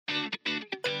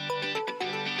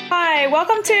Hi,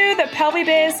 welcome to the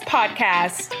PelviBiz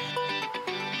podcast.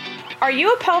 Are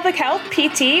you a pelvic health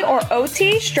PT or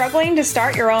OT struggling to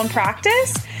start your own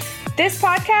practice? This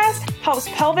podcast helps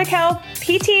pelvic health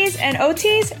PTs and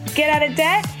OTs get out of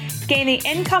debt, gain the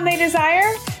income they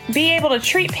desire, be able to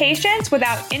treat patients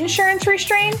without insurance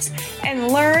restraints, and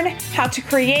learn how to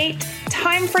create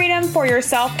time freedom for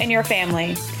yourself and your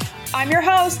family. I'm your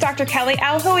host, Dr. Kelly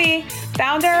Alhui,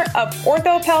 founder of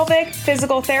Orthopelvic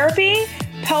Physical Therapy,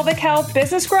 Pelvic Health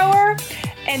Business Grower,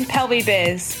 and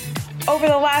PelviBiz. Over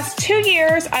the last 2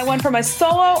 years, I went from a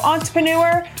solo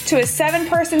entrepreneur to a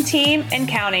 7-person team and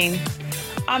counting.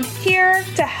 I'm here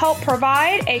to help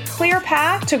provide a clear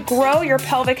path to grow your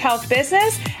pelvic health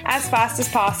business as fast as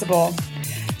possible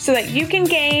so that you can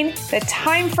gain the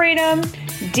time freedom,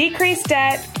 decrease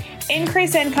debt,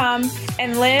 increase income,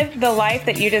 and live the life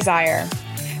that you desire.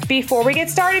 Before we get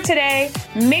started today,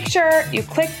 make sure you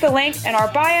click the link in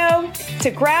our bio to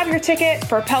grab your ticket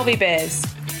for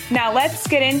PelviBiz. Now let's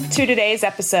get into today's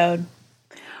episode.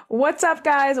 What's up,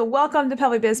 guys? Welcome to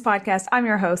PelviBiz Podcast. I'm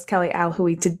your host, Kelly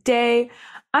Alhui. Today,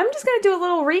 I'm just going to do a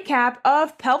little recap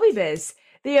of PelviBiz,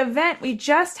 the event we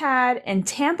just had in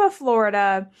Tampa,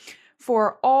 Florida,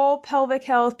 for all pelvic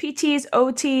health PTs,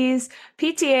 OTs,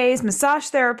 PTAs, massage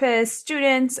therapists,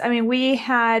 students. I mean, we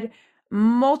had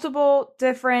multiple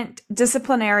different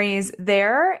disciplinaries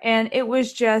there, and it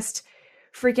was just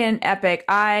freaking epic.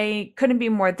 I couldn't be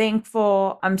more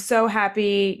thankful. I'm so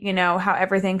happy, how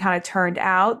everything kind of turned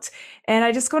out. And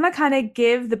I just want to kind of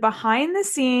give the behind the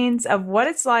scenes of what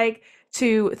it's like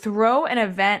to throw an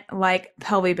event like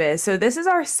PelviBiz. So this is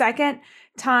our second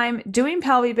time doing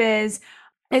PelviBiz.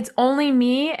 It's only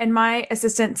me and my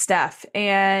assistant, Steph.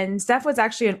 And Steph was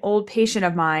actually an old patient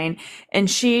of mine, and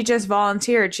she just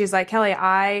volunteered. She's like, Kelly,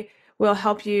 I will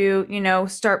help you,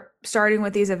 starting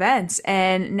with these events.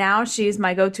 And now she's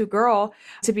my go-to girl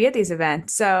to be at these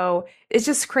events. So it's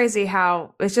just crazy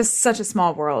how it's just such a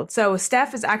small world. So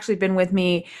Steph has actually been with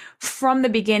me from the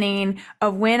beginning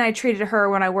of when I treated her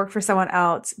when I worked for someone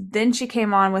else. Then she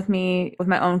came on with me with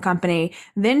my own company.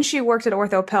 Then she worked at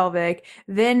Orthopelvic.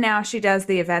 Then now she does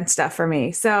the event stuff for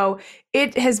me. So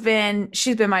she's been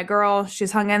my girl.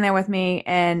 She's hung in there with me,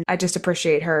 and I just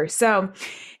appreciate her. So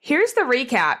here's the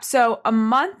recap. So a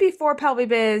month before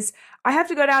PelviBiz, I have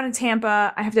to go down to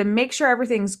Tampa. I have to make sure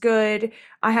everything's good.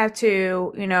 I have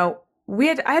to,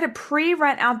 I had to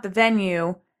pre-rent out the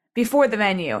venue before the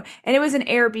venue, and it was an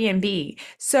Airbnb.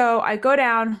 So I go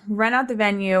down, rent out the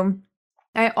venue.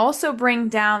 I also bring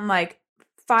down like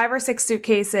 5 or 6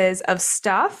 suitcases of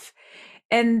stuff.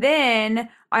 And then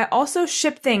I also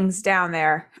ship things down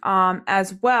there,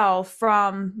 as well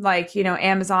from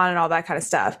Amazon and all that kind of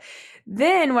stuff.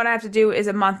 Then what I have to do is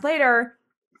a month later,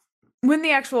 when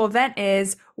the actual event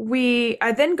is,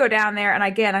 I then go down there, and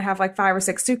again, I have like 5 or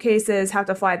 6 suitcases, have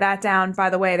to fly that down.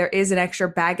 By the way, there is an extra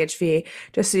baggage fee,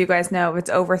 just so you guys know. If it's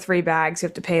over 3 bags, you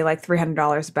have to pay like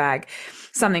 $300 a bag,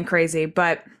 something crazy,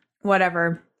 but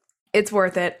whatever, it's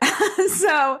worth it.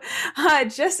 So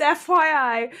just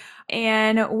FYI,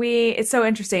 and it's so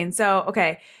interesting. So,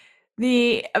 okay.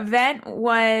 The event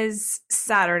was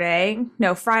Friday,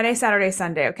 Saturday,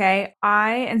 Sunday, okay?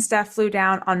 I and Steph flew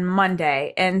down on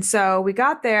Monday. And so we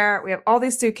got there, we have all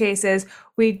these suitcases.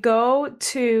 We go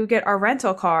to get our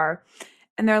rental car,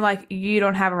 and they're like, you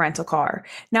don't have a rental car.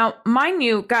 Now, mind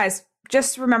you, guys,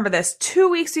 just remember this. 2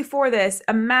 weeks before this,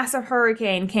 a massive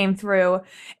hurricane came through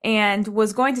and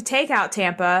was going to take out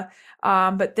Tampa,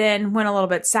 but then went a little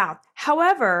bit south.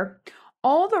 However,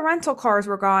 all the rental cars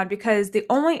were gone because the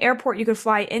only airport you could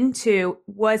fly into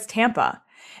was Tampa.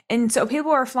 And so people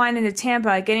were flying into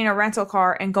Tampa, getting a rental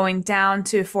car and going down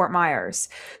to Fort Myers.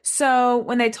 So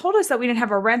when they told us that we didn't have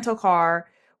a rental car,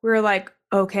 we were like,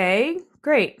 okay,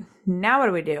 great. Now what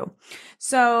do we do?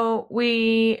 So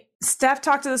Steph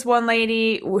talked to this one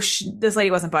lady. This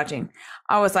lady wasn't budging.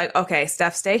 I was like, okay,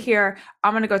 Steph, stay here.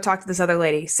 I'm going to go talk to this other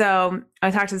lady. So I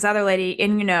talked to this other lady,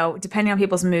 and depending on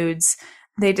people's moods,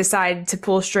 they decide to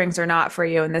pull strings or not for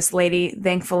you. And this lady,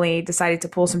 thankfully, decided to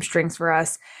pull some strings for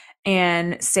us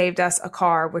and saved us a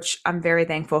car, which I'm very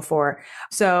thankful for.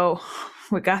 So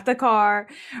we got the car.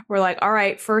 We're like, all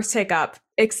right, first hiccup,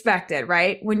 expected,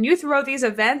 right? When you throw these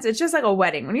events, it's just like a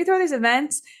wedding. When you throw these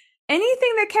events,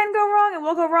 anything that can go wrong and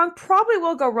will go wrong probably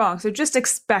will go wrong. So just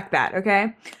expect that,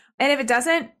 okay? And if it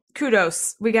doesn't,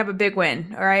 kudos. We have a big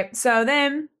win, all right? So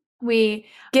then we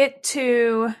get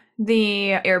to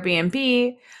the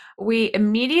Airbnb. we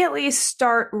immediately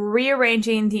start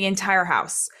rearranging the entire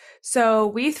house. So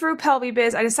we threw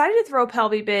PelviBiz. I decided to throw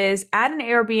PelviBiz at an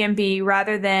Airbnb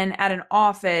rather than at an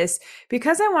office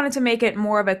because I wanted to make it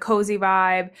more of a cozy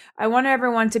vibe. I wanted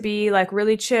everyone to be like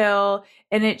really chill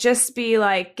and it just be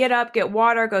like, get up, get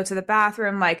water, go to the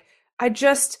bathroom. Like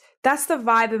that's the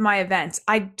vibe of my events.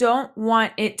 I don't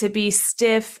want it to be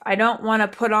stiff. I don't want to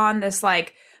put on this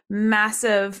like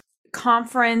massive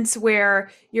conference where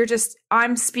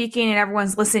I'm speaking and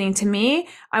everyone's listening to me.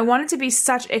 I want it to be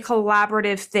such a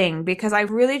collaborative thing because I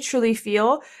really truly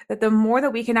feel that the more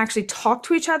that we can actually talk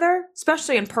to each other,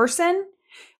 especially in person,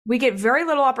 we get very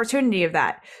little opportunity of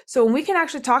that. So when we can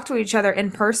actually talk to each other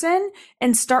in person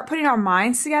and start putting our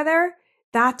minds together,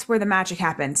 that's where the magic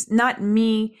happens, not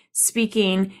me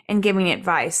speaking and giving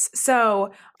advice.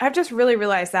 So I've just really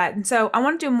realized that. And so I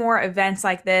want to do more events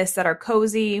like this that are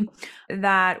cozy,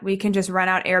 that we can just rent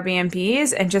out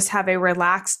Airbnbs and just have a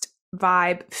relaxed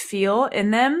vibe feel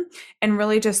in them and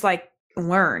really just like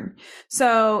learn.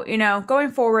 So,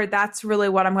 going forward, that's really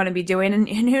what I'm going to be doing. And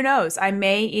who knows, I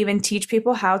may even teach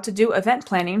people how to do event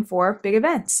planning for big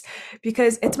events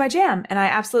because it's my jam and I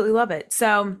absolutely love it.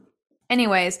 So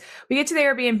anyways, we get to the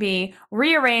Airbnb,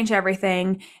 rearrange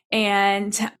everything,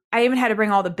 and I even had to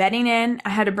bring all the bedding in. I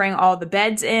had to bring all the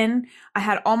beds in. I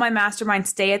had all my masterminds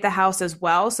stay at the house as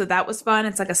well. So that was fun.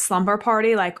 It's like a slumber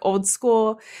party, like old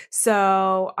school.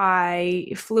 So I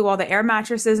flew all the air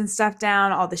mattresses and stuff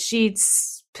down, all the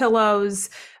sheets, pillows,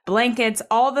 blankets,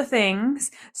 all the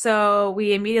things. So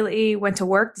we immediately went to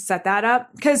work to set that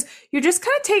up because you just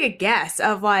kind of take a guess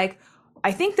of like,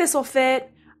 I think this will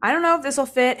fit. I don't know if this will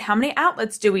fit. How many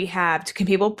outlets do we have? Can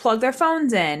people plug their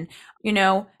phones in?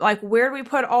 Like where do we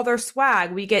put all their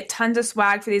swag? We get tons of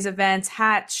swag for these events,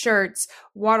 hats, shirts,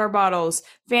 water bottles,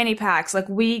 fanny packs. Like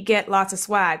we get lots of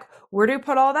swag. Where do we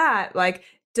put all that? Like,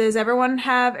 does everyone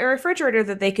have a refrigerator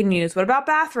that they can use? What about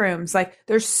bathrooms? Like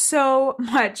there's so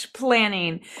much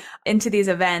planning into these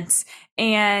events.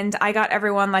 And I got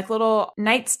everyone like little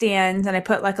nightstands and I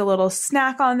put like a little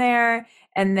snack on there.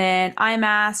 And then eye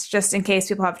mask, just in case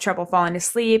people have trouble falling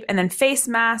asleep. And then face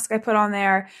mask I put on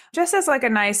there just as like a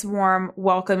nice, warm,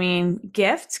 welcoming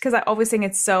gift. Cause I always think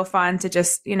it's so fun to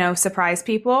just, surprise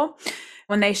people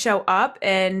when they show up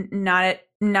and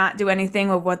not do anything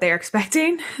with what they're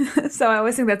expecting. So I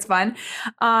always think that's fun.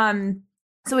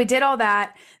 So we did all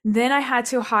that. Then I had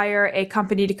to hire a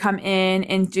company to come in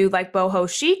and do like boho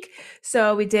chic.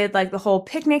 So we did like the whole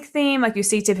picnic theme, like you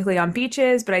see typically on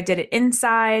beaches, but I did it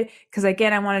inside because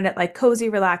again, I wanted it like cozy,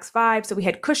 relaxed vibe. So we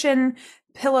had cushion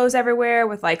pillows everywhere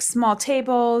with like small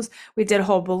tables. We did a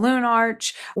whole balloon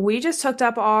arch. We just hooked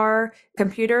up our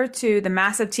computer to the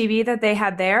massive TV that they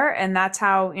had there. And that's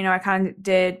how, I kind of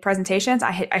did presentations.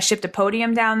 I shipped a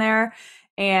podium down there.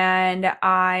 And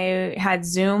I had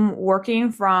Zoom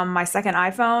working from my second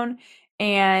iPhone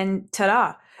and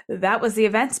ta-da, that was the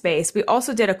event space. We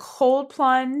also did a cold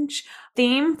plunge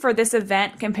theme for this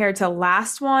event compared to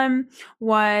last one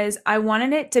was I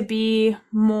wanted it to be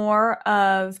more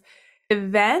of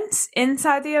events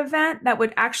inside the event that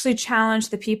would actually challenge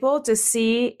the people to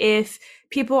see if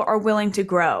people are willing to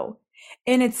grow.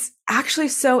 And it's actually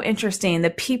so interesting.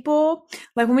 The people,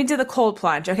 like when we did the cold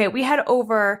plunge, okay, we had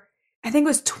over I think it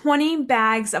was 20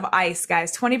 bags of ice,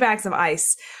 guys, 20 bags of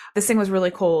ice. This thing was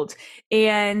really cold.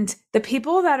 And the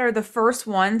people that are the first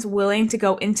ones willing to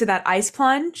go into that ice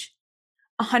plunge,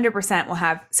 100% will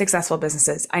have successful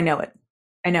businesses. I know it.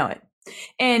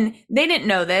 And they didn't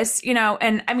know this,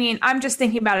 and I mean, I'm just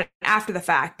thinking about it after the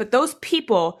fact, but those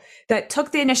people that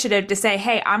took the initiative to say,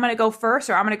 hey, I'm going to go first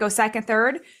or I'm going to go second,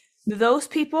 third, those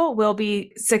people will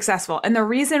be successful. And the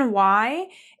reason why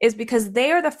is because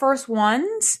they are the first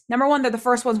ones. Number one, they're the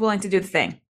first ones willing to do the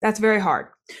thing. That's very hard.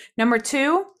 Number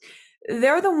two,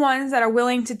 they're the ones that are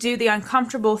willing to do the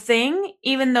uncomfortable thing,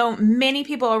 even though many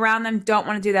people around them don't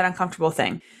want to do that uncomfortable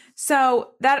thing.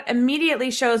 So that immediately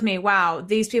shows me, wow,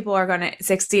 these people are going to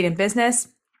succeed in business.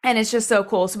 And it's just so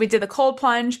cool. So we did the cold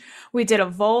plunge. We did a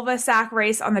vulva sack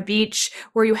race on the beach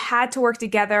where you had to work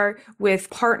together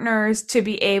with partners to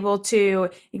be able to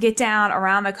get down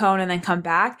around the cone and then come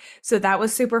back. So that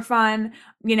was super fun.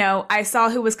 I saw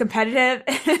who was competitive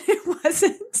and it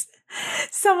wasn't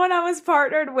someone I was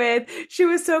partnered with. She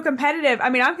was so competitive. I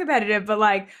mean, I'm competitive, but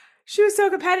like, she was so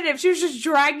competitive. She was just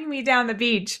dragging me down the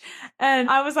beach. And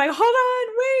I was like, hold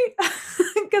on,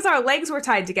 wait. Because our legs were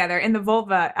tied together in the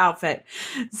vulva outfit.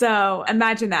 So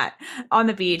imagine that on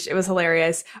the beach. It was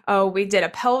hilarious. Oh, we did a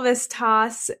pelvis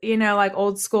toss, like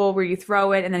old school where you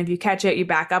throw it. And then if you catch it, you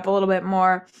back up a little bit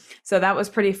more. So that was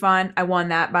pretty fun. I won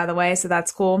that, by the way. So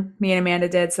that's cool. Me and Amanda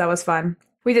did. So that was fun.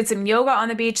 We did some yoga on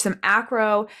the beach, some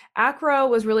acro. Acro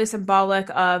was really symbolic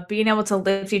of being able to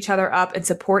lift each other up and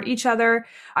support each other.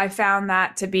 I found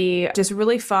that to be just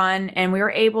really fun. And we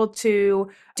were able to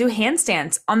do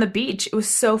handstands on the beach. It was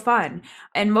so fun.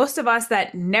 And most of us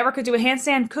that never could do a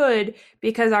handstand could,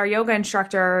 because our yoga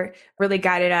instructor really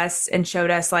guided us and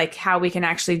showed us like how we can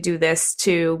actually do this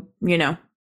to,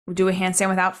 do a handstand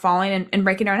without falling and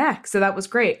breaking our neck. So that was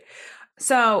great.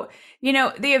 So,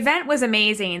 the event was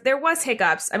amazing. There was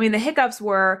hiccups. I mean, the hiccups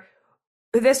were,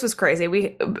 this was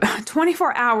crazy.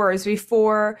 24 hours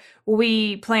before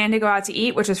we planned to go out to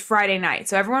eat, which was Friday night.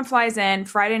 So everyone flies in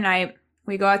Friday night.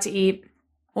 We go out to eat.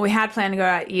 Well, we had planned to go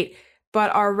out to eat, but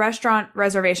our restaurant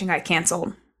reservation got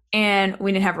canceled and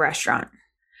we didn't have a restaurant.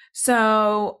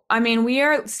 So, I mean,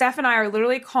 Steph and I are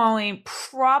literally calling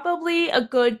probably a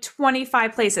good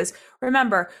 25 places.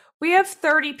 Remember, we have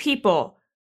 30 people.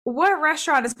 What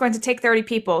restaurant is going to take 30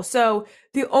 people? So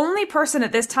the only person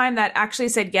at this time that actually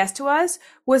said yes to us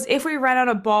was if we rent out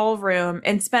a ballroom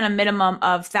and spent a minimum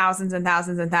of thousands and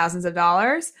thousands and thousands of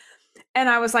dollars. And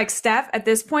I was like, Steph, at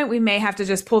this point, we may have to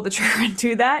just pull the trigger and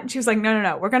do that. And she was like,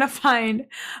 no, we're going to find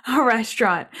a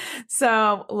restaurant.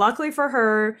 So luckily for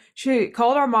her, she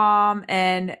called our mom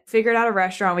and figured out a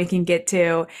restaurant we can get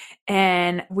to.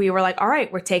 And we were like, all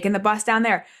right, we're taking the bus down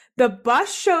there. The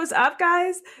bus shows up,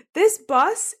 guys. This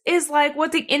bus is like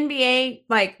what the NBA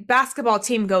basketball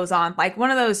team goes on, like one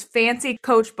of those fancy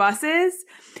coach buses.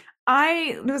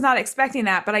 I was not expecting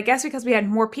that, but I guess because we had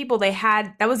more people,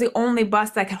 that was the only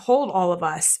bus that could hold all of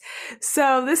us.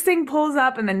 So this thing pulls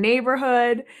up in the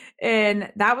neighborhood,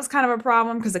 and that was kind of a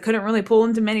problem because it couldn't really pull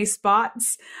into many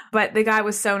spots. But the guy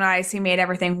was so nice. He made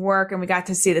everything work, and we got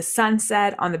to see the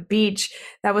sunset on the beach.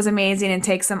 That was amazing, and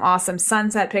take some awesome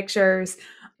sunset pictures.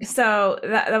 So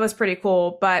that was pretty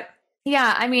cool. But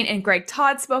yeah, I mean, and Greg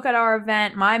Todd spoke at our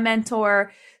event, my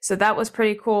mentor. So that was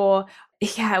pretty cool.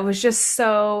 Yeah, it was just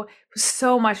so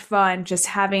much fun just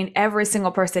having every single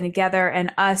person together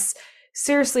and us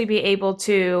seriously be able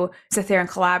to sit there and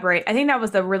collaborate. I think that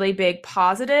was the really big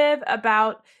positive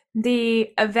about the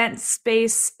event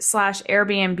space /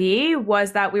 Airbnb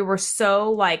was that we were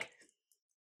so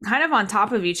kind of on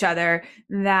top of each other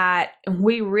that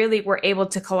we really were able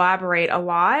to collaborate a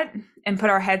lot and put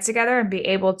our heads together and be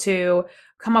able to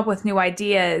come up with new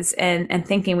ideas and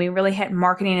thinking. We really hit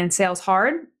marketing and sales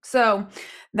hard. So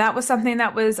that was something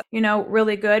that was,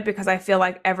 really good because I feel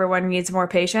like everyone needs more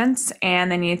patience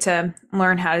and they need to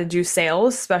learn how to do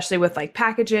sales, especially with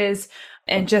packages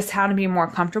and just how to be more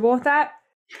comfortable with that.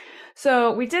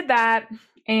 So we did that.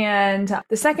 And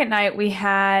the second night we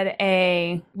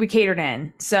catered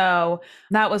in. So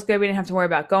that was good. We didn't have to worry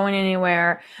about going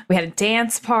anywhere. We had a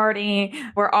dance party.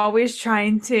 We're always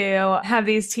trying to have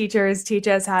these teachers teach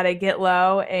us how to get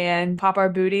low and pop our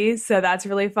booties. So that's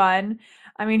really fun.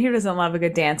 I mean, who doesn't love a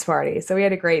good dance party? So we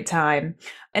had a great time.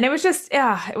 And it was just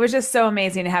so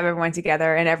amazing to have everyone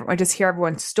together and everyone just hear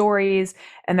everyone's stories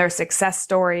and their success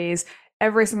stories.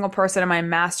 Every single person in my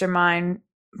mastermind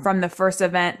from the first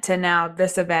event to now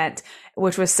this event,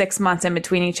 which was 6 months in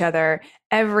between each other,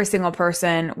 every single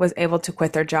person was able to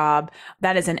quit their job.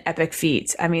 That is an epic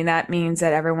feat. I mean, that means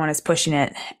that everyone is pushing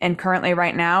it. And currently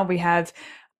right now we have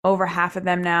over half of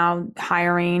them now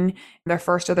hiring their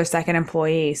first or their second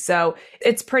employee. So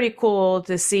it's pretty cool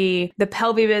to see the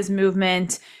PelviBiz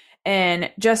movement and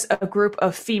just a group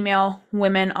of female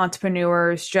women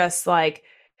entrepreneurs just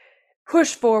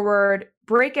push forward,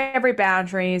 break every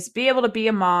boundaries, be able to be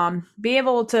a mom, be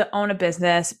able to own a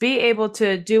business, be able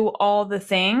to do all the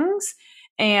things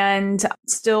and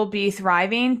still be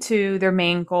thriving to their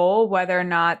main goal, whether or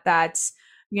not that's,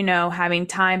 having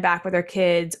time back with their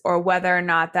kids or whether or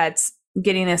not that's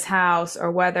getting this house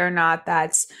or whether or not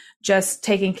that's just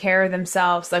taking care of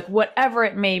themselves, whatever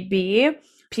it may be,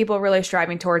 people really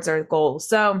striving towards their goals.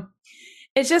 So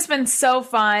it's just been so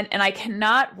fun and I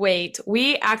cannot wait.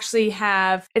 We actually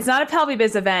it's not a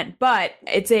PelviBiz event, but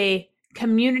it's a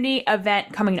community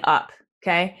event coming up.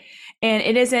 Okay. And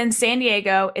it is in San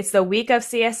Diego. It's the week of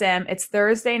CSM. It's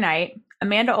Thursday night.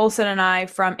 Amanda Olson and I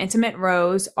from Intimate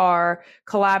Rose are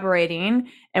collaborating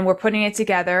and we're putting it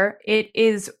together. It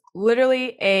is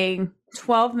literally a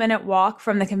 12-minute walk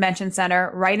from the convention center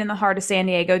right in the heart of San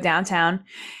Diego downtown.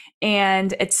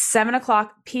 And it's 7:00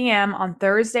 p.m. on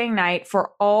Thursday night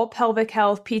for all pelvic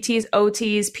health PTs,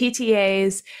 OTs,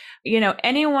 PTAs,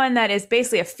 anyone that is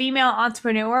basically a female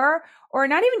entrepreneur or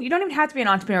you don't even have to be an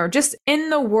entrepreneur, just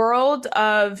in the world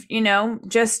of,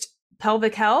 just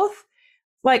pelvic health.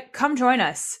 Come join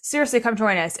us. Seriously, come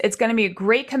join us. It's going to be a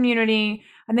great community.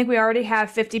 I think we already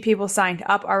have 50 people signed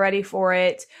up already for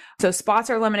it. So spots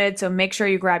are limited. So make sure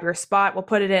you grab your spot. We'll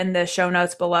put it in the show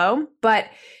notes below. But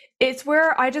it's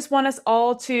where I just want us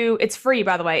all to, it's free,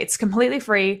 by the way. It's completely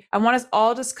free. I want us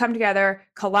all just come together,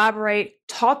 collaborate,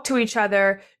 talk to each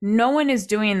other. No one is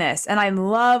doing this. And I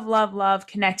love, love, love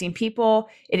connecting people.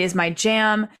 It is my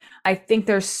jam. I think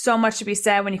there's so much to be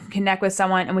said when you can connect with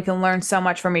someone and we can learn so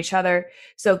much from each other.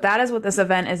 So that is what this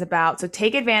event is about. So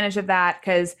take advantage of that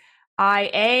because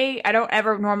I don't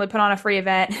ever normally put on a free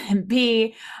event. And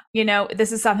B,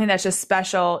 this is something that's just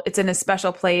special. It's in a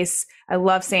special place. I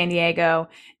love San Diego.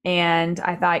 And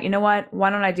I thought, you know what?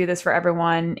 Why don't I do this for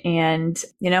everyone and,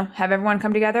 have everyone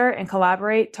come together and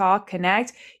collaborate, talk,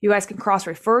 connect. You guys can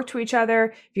cross-refer to each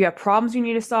other. If you have problems you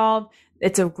need to solve,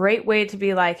 it's a great way to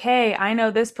be like, hey, I know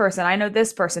this person. I know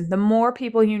this person. The more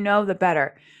people you know, the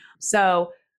better.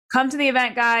 So come to the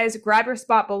event, guys, grab your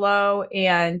spot below.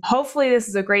 And hopefully this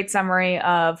is a great summary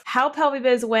of how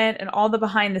PelviBiz went and all the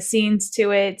behind the scenes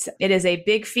to it. It is a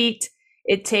big feat.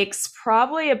 It takes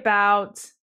probably about,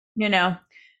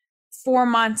 4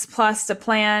 months plus to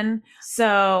plan.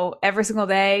 So every single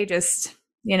day, just,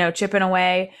 chipping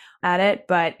away at it.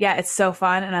 But yeah, it's so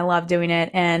fun and I love doing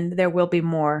it and there will be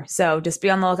more. So just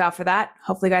be on the lookout for that.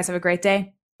 Hopefully you guys have a great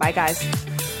day. Bye, guys.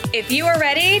 If you are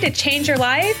ready to change your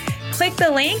life, click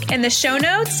the link in the show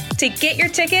notes to get your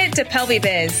ticket to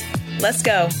PelviBiz. Let's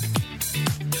go.